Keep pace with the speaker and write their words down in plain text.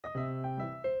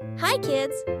Hi,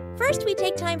 kids! First, we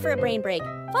take time for a brain break.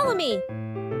 Follow me.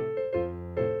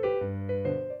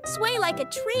 Sway like a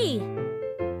tree.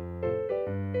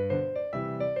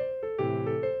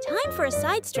 Time for a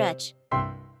side stretch.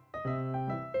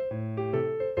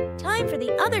 Time for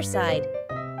the other side.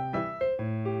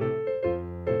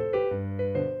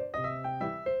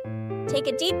 Take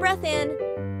a deep breath in.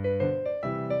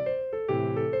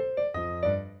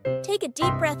 Take a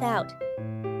deep breath out.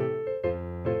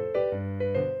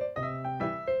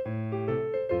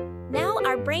 Now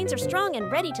our brains are strong and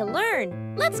ready to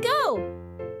learn. Let's go!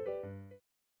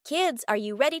 Kids, are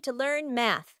you ready to learn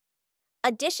math?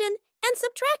 Addition and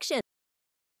subtraction.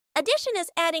 Addition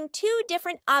is adding two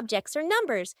different objects or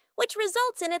numbers, which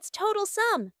results in its total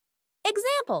sum.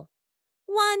 Example: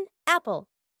 1 apple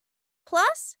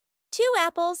plus 2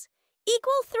 apples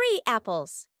equal 3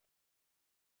 apples.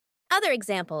 Other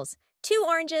examples: 2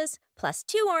 oranges plus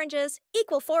 2 oranges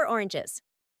equal 4 oranges.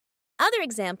 Other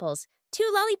examples: 2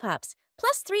 lollipops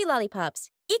plus 3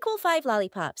 lollipops equal 5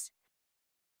 lollipops.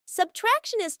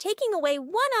 Subtraction is taking away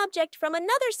one object from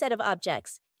another set of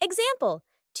objects. Example: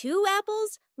 2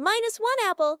 apples minus 1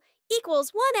 apple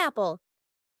equals 1 apple.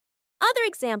 Other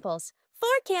examples: 4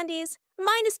 candies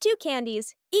minus 2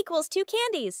 candies equals 2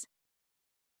 candies.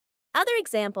 Other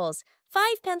examples: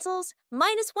 5 pencils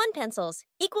minus 1 pencils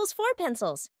equals 4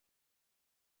 pencils.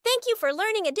 Thank you for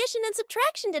learning addition and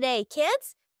subtraction today,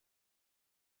 kids!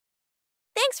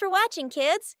 Thanks for watching,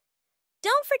 kids!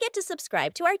 Don't forget to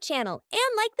subscribe to our channel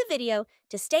and like the video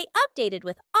to stay updated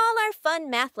with all our fun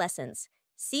math lessons.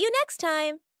 See you next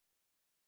time!